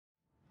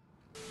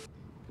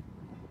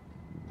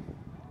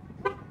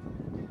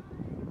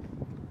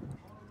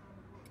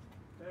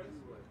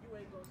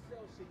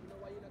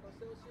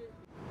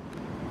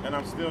And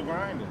I'm still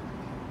grinding.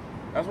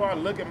 That's why I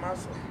look at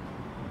myself.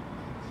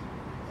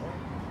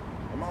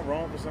 Am I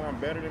wrong for saying I'm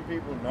better than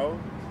people? No.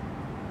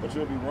 But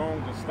you'll be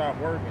wrong to stop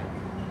working.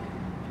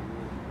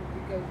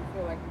 Because you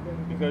feel like you're better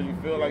than people. Because you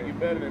feel like you're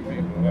better than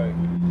people. Like,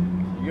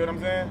 you get what I'm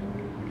saying?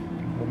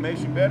 What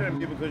makes you better than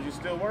people because you're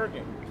still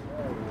working.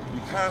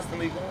 You're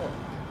constantly going.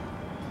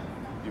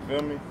 You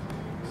feel me?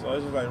 So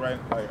it's just like right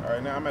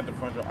now I'm at the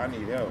front door. I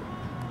need help.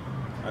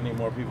 I need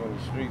more people in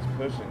the streets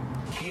pushing.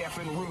 KF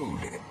and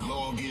Rude,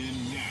 log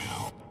in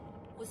now.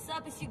 What's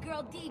up? It's your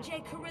girl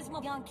DJ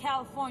Charisma, Young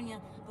California.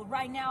 But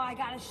right now I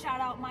gotta shout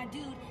out my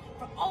dude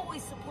for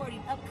always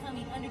supporting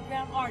upcoming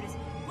underground artists.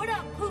 What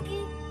up,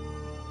 Pookie?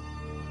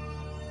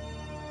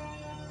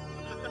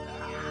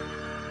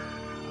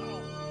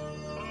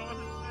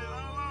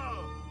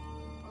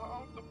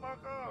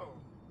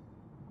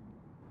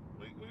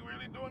 We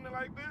really doing it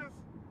like this?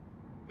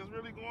 It's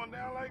really going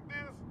down like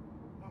this?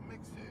 My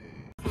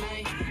mixtape.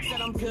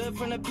 Said I'm good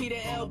from the P to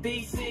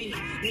LBC.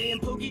 Me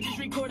and Pookie just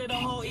recorded a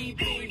whole EP.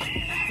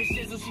 For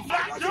shizzle, she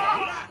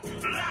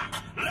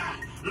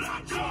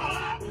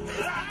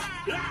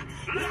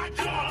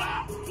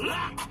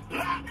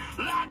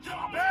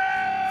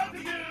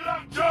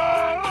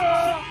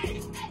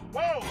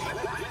Whoa!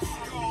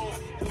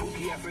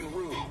 KF and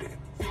Rude.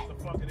 What the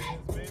fuck it is,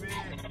 baby?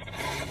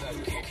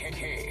 The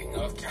king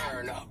of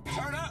turn up.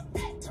 Turn up!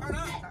 Turn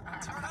up!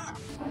 Turn up!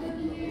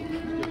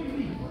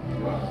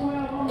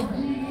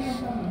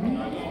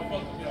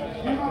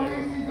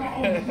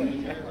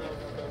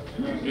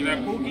 Is that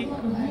Pookie?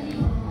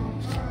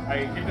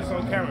 Hey, get this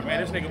on camera, man.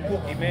 This nigga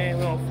Pookie, man.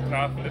 We don't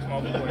nah, this my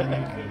little boy,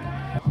 man.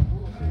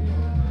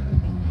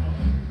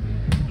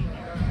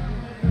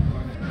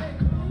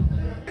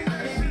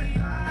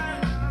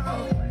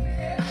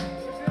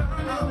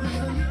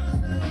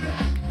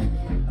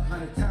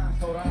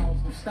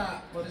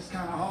 Stop, but it's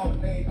kind of hard to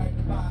make like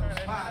the bottom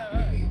spot.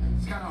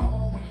 It's kind of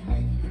hard when you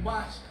make you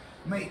watch,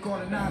 make all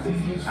the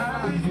nonsense.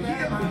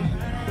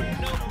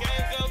 no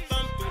games, go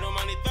thumb through the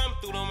money, thumb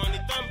through the money,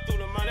 thumb through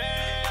the money.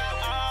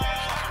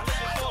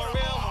 Looking for a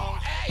real home.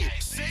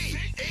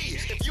 A-C-E.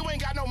 If you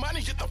ain't got no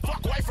money, get the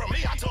fuck away from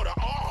me. I told her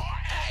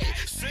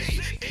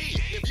R-A-C-E.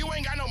 If you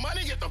ain't got no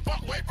money, get the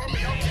fuck away from me.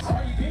 Okay.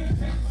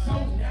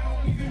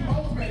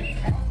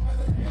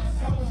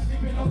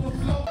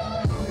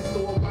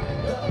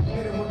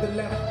 The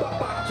left,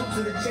 two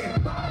to the chest,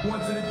 one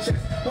to the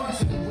chest, one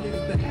to the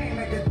wrist, the hand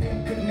like a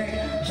didn't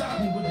connect. Drop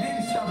me, but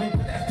didn't stop me,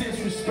 but that's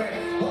disrespect.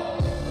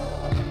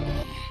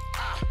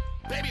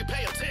 Baby,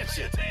 pay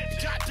attention.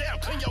 Goddamn,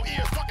 clean your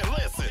ears, fucking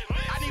listen.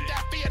 I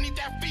need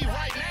that fee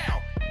right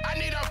now. I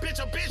need a bitch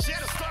yeah,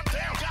 to stuck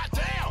down.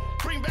 Goddamn,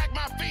 bring back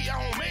my fee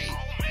on me.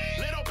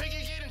 Little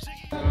piggy getting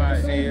chicky.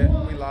 Right here,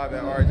 we live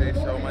at RJ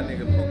show. My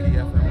nigga Pookie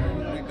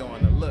FM. We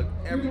doing the look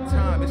every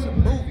time. It's a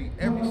movie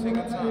every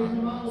single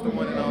time. It's the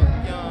one and only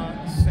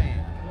Young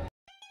Sam.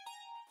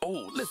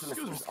 Oh, listen.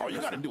 All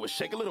you gotta do is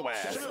shake a little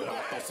ass.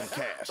 Throw some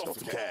cash. I'm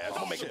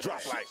gonna make it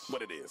drop like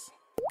what it is.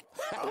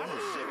 Oh,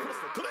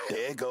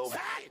 there it goes.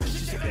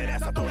 Shake that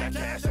ass, I throw that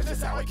cash. That's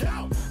just how it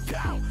go.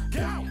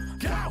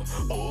 Go.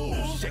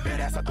 Oh, shake that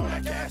ass, I throw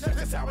that cash. That's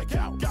just how it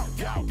go. Go.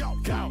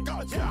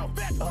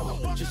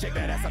 Oh, she shake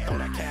that ass, I throw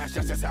that cash.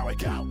 That's just how it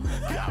go.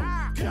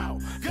 Go.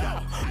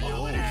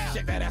 Oh,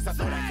 shake that ass, I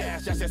throw that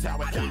cash. That's just how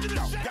it go.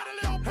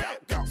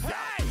 Go.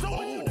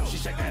 Oh, she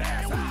shake that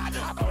ass,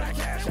 I throw that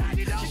cash.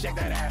 She shake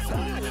that ass,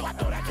 I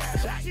throw that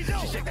cash.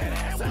 She shake that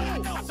ass,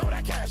 I throw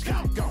that cash. Go.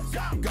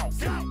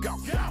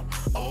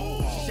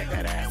 Oh, she shake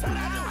that ass, I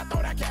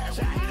throw that cash.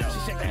 She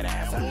shake that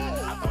ass, I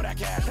throw that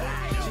cash.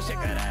 She shake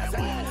that ass, I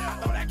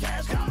throw that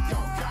cash. Go.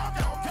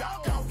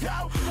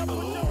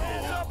 Ooh,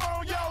 hands up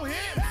on your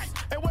hips,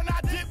 and when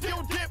I dip, you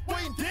dip,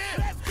 we dip.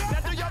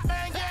 Now do your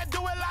thing, yeah, do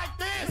it like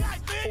this.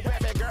 Oh,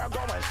 baby girl, go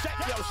and shake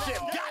your shit.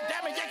 God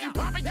damn it, yeah, you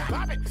pop it.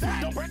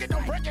 Don't break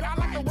it. I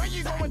like the way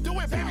you go and do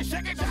it, baby.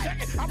 Shake it.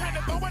 I'm ready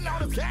to throw in all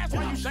this cash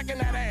while you shaking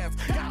that ass.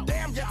 God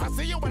damn, yes, I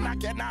see you when I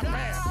get not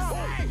mad.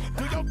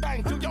 Do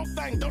your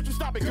thing, don't you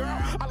stop it, girl.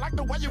 I like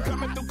the way you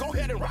coming through, go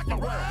ahead and rock the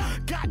world.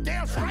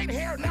 Goddamn, straight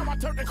hair, now I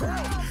turn the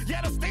curls.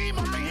 Yeah, the steam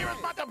up in here is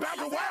about to bounce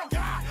the world.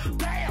 God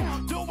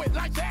damn, do it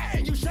like that,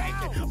 and you shake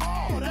it.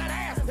 Oh, that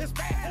ass is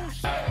bad. Oh,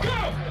 shit.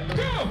 Go!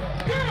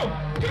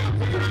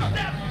 Take it out.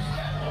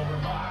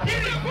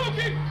 Get it,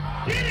 Pookie!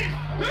 Get it!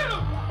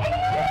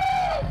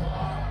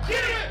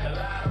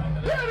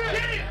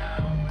 Get it!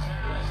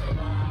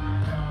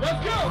 Let's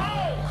go!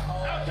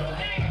 Out your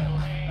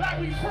hands, like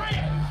we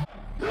friends!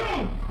 2,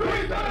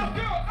 3, let's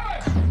go!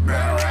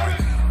 Panoramic,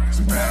 it's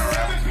a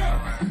panoramic,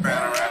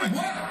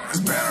 it's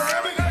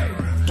panoramic.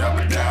 Drop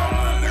it down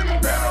on the next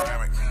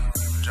panoramic.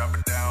 Drop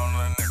it down on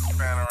the next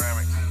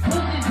panoramic.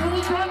 Pookie, can we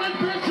try that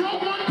bitch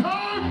up one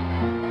time?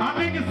 I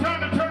think it's time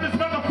to turn this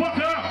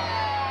motherfucker up.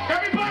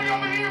 Everybody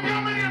over here,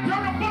 come in here,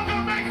 turn the fuck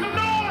up, make some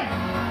noise.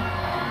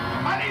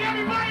 I need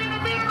everybody in the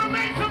middle to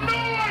make some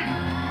noise.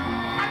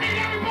 I need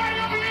everybody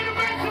over here to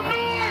make some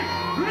noise.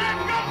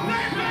 Let's go,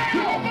 say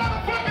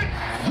motherfucker.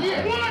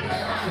 What?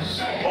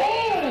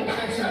 Oh!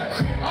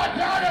 I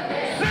got it!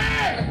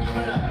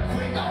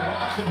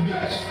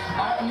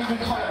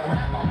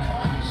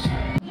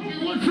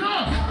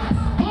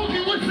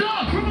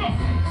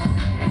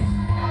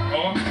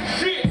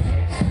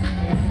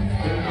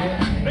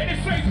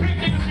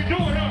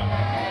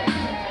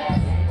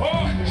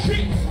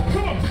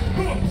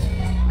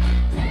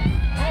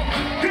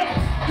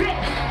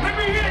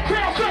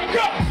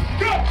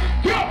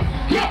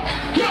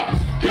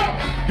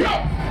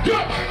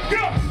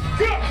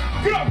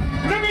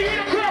 Let me hear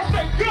the crowd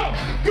say go.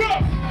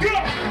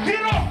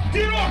 Get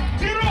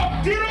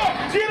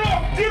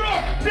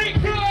off. Take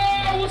go.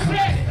 What's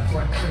that?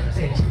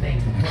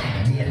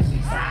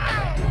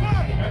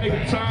 That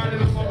nigga tired of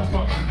the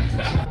motherfucker.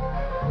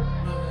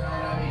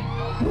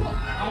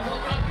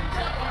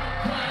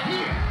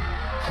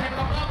 Check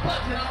out my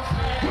budget, I'm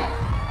saying.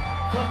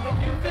 Fuck if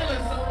you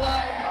feeling some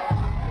way.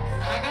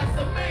 I got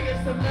some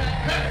niggas to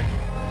make.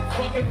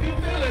 Fuck if you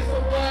feeling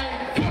some way.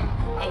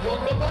 I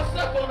woke up, I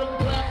slept on the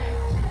plane.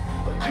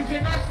 But you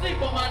cannot sleep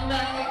on my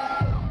name.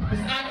 Cause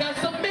I got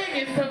some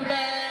niggas to make.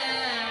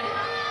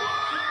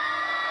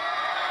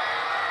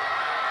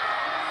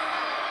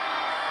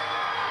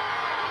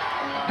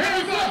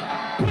 Hands up!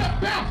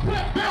 Bounce!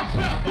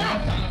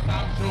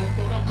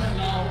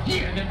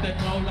 Yeah. And if they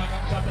blow like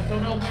I'm jumping through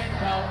the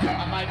window,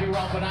 I might be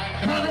wrong, but I ain't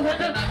coming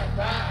with it.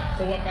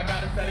 So if I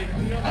gotta study,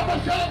 I'ma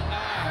show.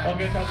 Or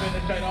get up in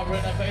the straight, I'm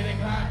renovating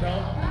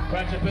condo.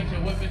 Ratchet bitch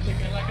and whipping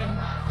chicken like a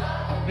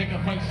nigga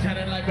face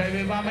chatting like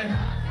baby mama.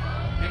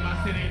 In my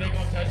city, they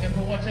gon' touch it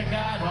for what you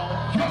got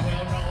on.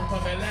 Well known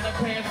from Atlanta,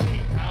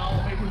 PNC.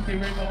 Make you see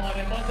Rico on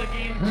it once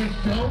again.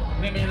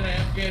 Let me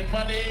laugh, get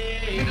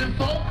money.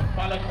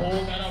 Follow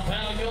cool, got a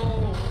value.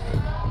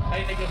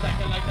 Hey, niggas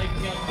acting like they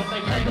young, but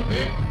they kind of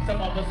big.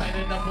 Some of us ain't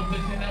in a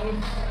position that was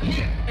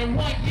here. And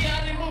 1 year,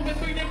 I done moving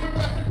 3 different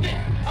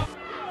precedents.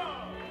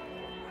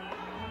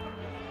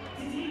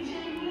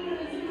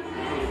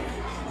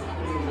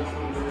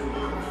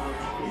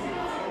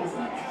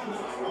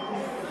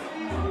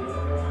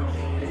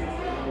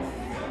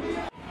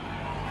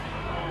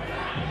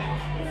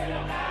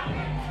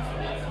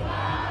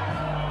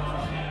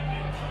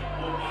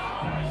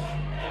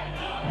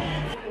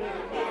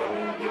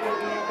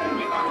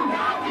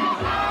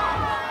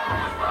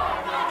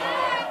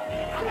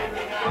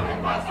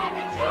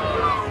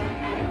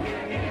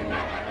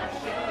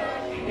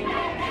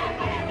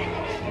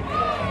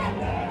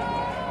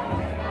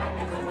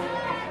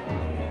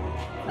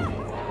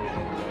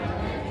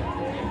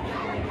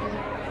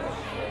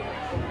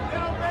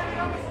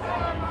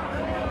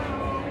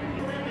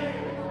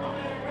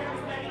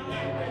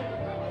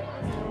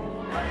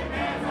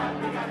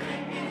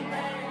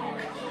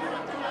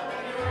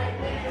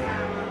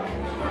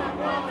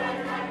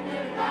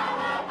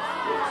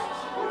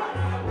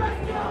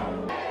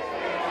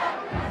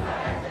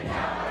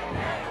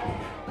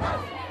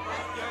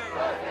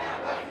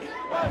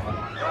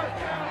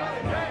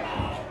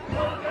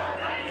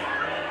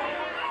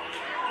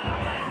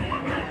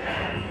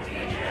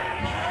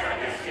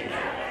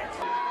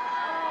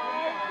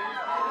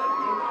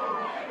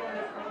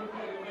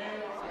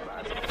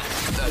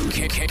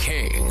 The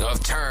king of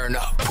turn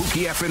up,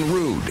 Pookie effing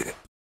rude.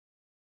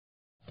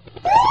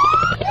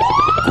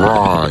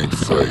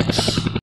 GrindFace.